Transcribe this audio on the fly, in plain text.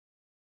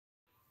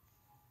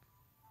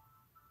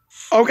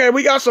Okay,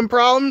 we got some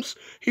problems.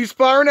 He's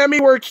firing at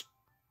me. We're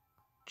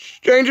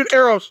exchanging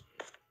arrows.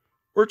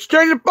 We're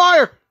exchanging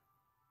fire.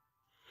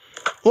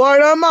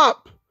 Light him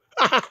up.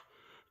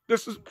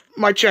 This is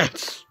my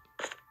chance.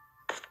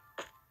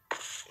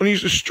 When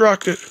he's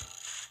distracted.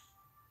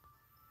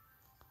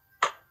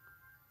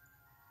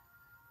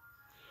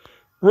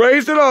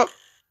 Raise it up.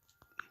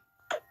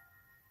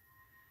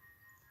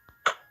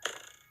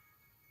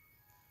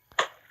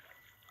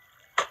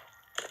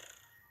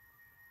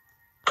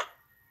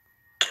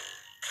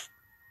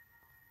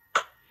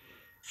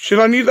 Shit,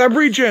 I need that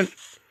regen.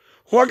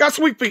 Oh, I got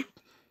sweet feet.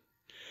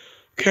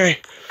 Okay.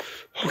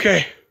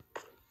 Okay.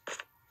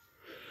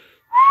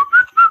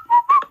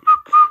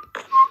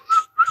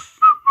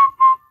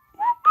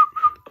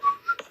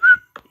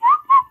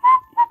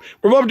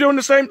 We're both doing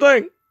the same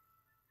thing.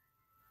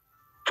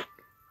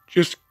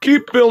 Just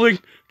keep building.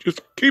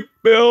 Just keep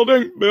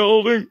building,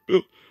 building,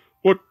 build.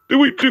 What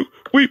do?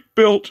 We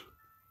built.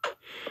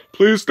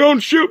 Please don't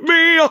shoot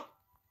me.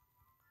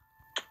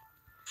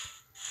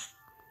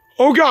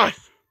 Oh, God.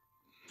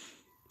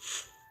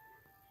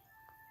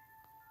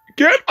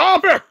 Get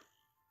off it.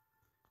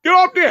 Get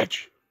off the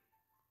edge.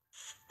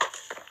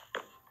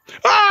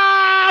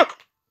 Ah!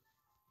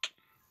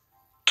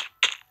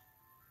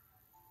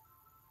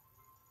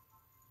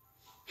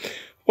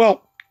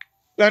 Well,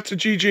 that's a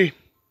GG.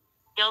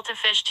 Guilty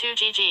Fish 2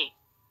 GG.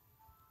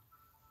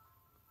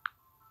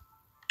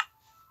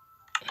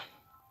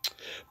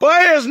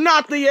 But it is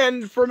not the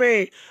end for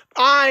me.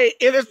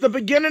 It is the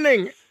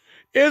beginning. It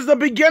is the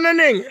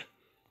beginning.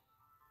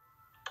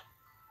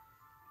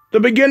 The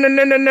beginning.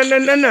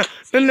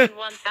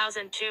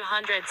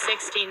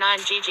 1269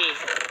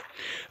 GG.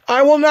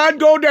 I will not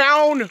go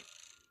down.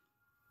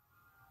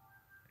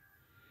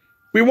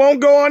 We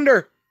won't go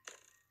under.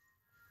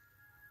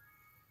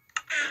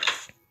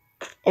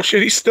 Oh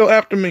shit, he's still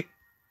after me.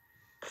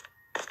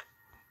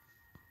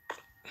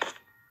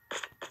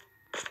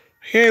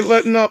 He ain't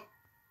letting up.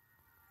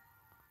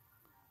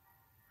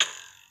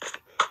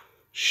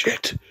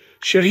 Shit.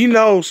 Shit, he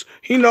knows.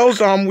 He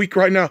knows I'm weak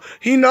right now.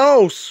 He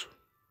knows.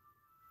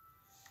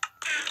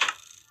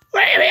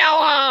 Leave me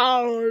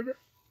alone.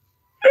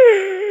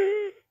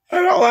 I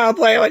don't want to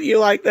play with you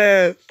like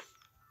this.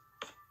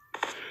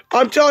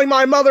 I'm telling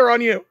my mother on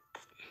you.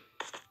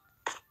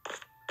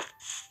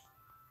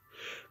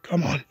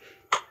 Come on.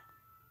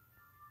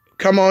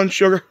 Come on,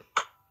 sugar.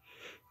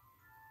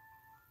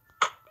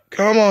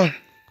 Come on.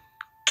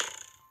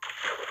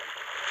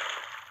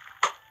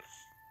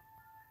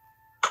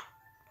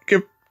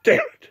 Damn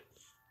it.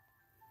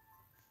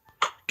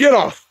 Get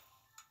off.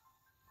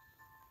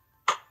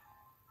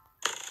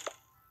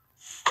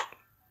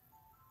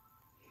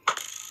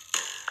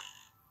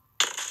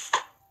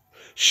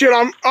 Shit,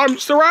 I'm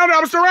surrounded.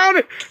 I'm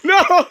surrounded.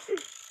 No.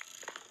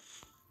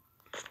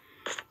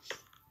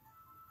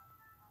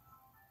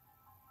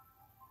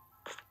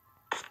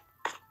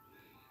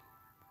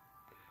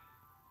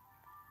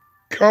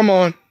 Come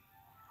on.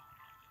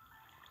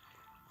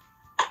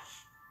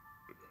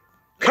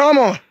 Come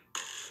on.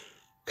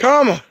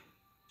 Come on.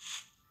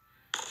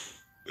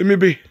 Let me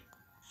be.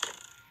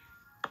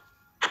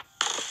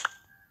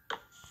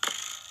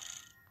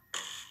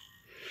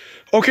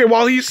 Okay,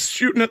 while he's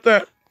shooting at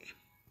that.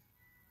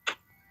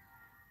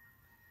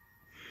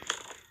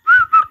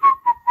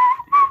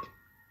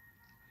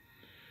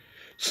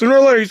 Sooner or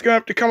later, he's going to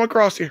have to come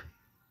across here.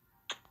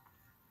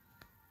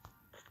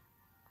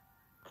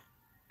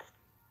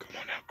 Come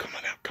on out, come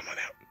on out, come on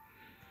out.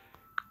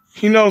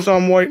 He knows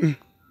I'm waiting.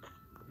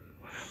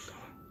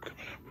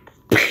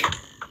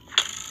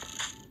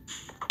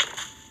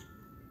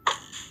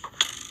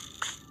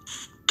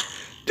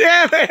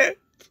 Damn it!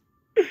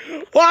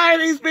 Why are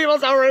these people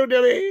so rude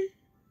to me?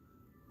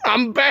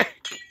 I'm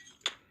back.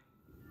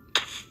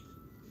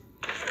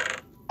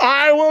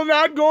 I will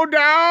not go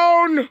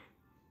down.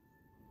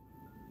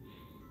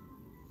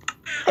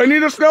 I need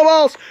the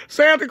snowballs.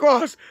 Santa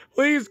Claus,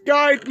 please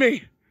guide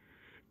me.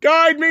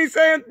 Guide me,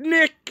 Saint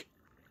Nick.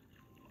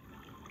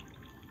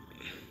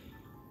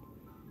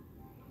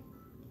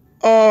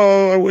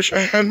 Oh, I wish I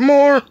had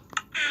more.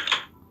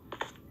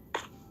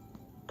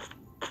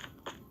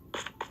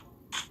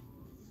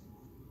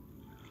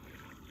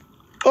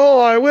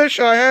 Oh, I wish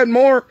I had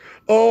more.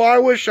 Oh, I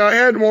wish I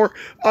had more.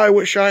 I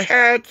wish I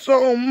had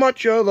so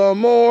much of the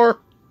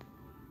more.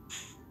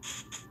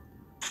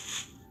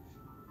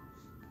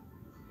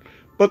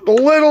 But the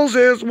littles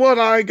is what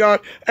I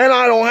got, and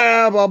I don't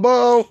have a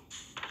bow.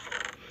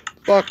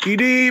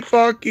 Fucky-dee,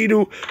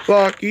 fucky-doo,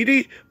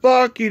 fucky-dee,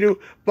 fucky-doo,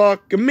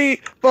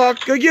 fuck-a-me,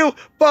 fuck-a-you,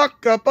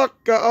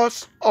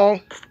 fuck-a-us all.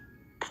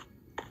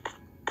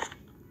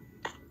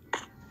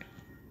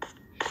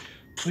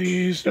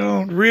 Please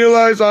don't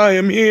realize I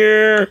am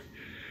here.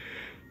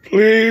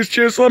 Please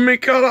just let me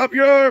cut off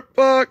your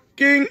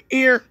fucking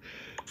ear.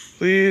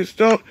 Please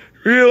don't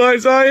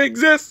realize I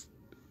exist.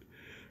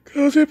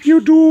 'Cause if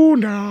you do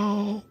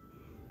now,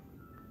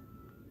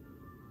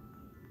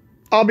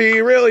 I'll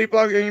be really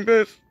fucking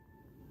pissed.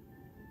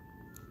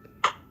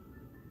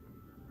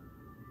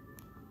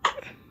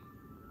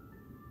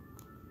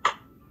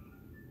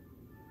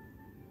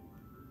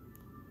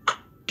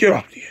 Get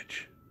off the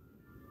edge.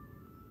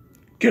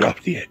 Get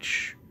off the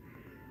edge.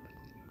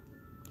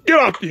 Get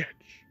off the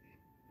edge.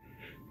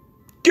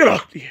 Get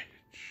off the edge.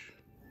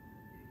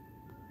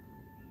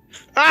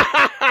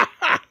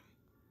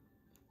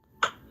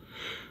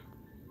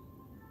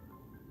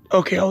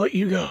 Okay, I'll let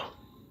you go.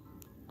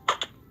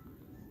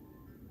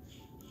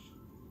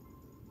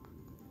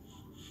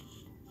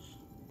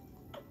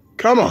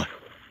 Come on.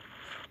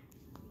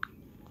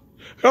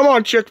 Come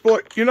on, chick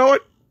boy. You know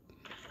what?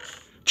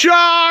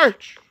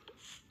 Charge!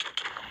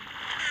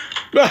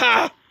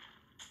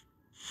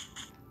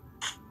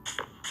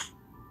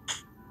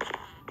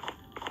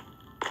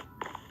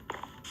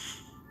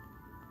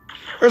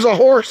 There's a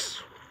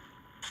horse.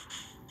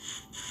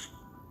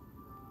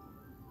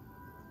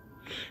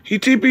 He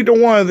TP'd to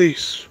one of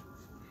these.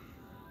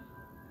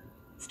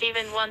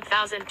 Steven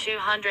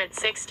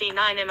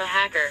 1269 am a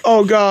hacker.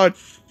 Oh, God.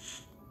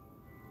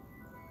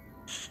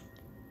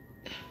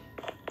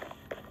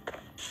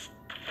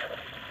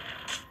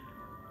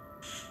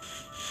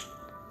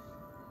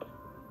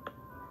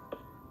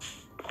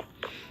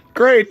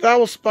 Great, that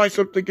will spice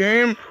up the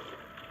game.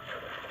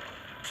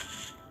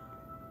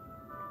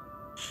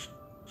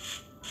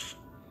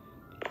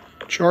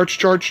 Charge,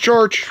 charge,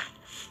 charge.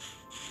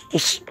 We'll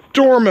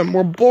storm him,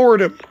 we'll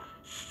board him.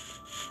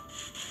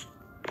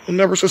 He'll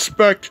never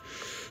suspect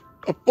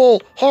a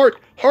full,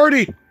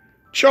 hearty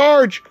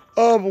charge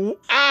of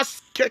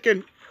ass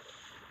kicking.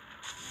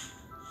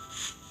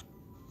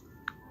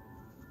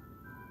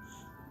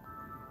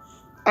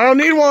 I don't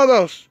need one of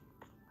those.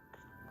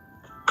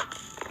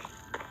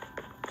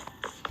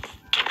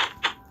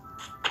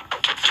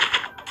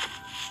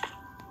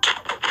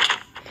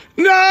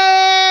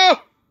 No!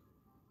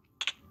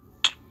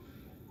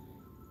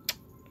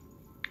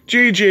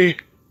 GG.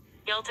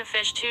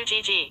 Guiltifish 2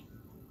 GG.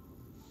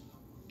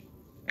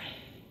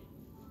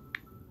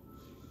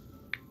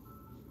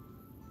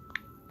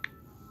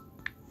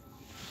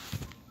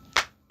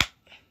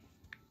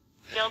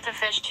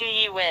 Guiltifish 2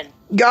 you win.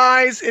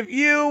 Guys, if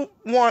you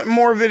want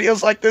more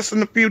videos like this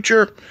in the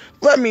future,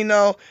 let me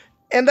know.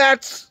 And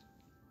that's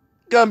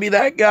gonna be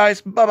that,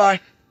 guys. Bye-bye.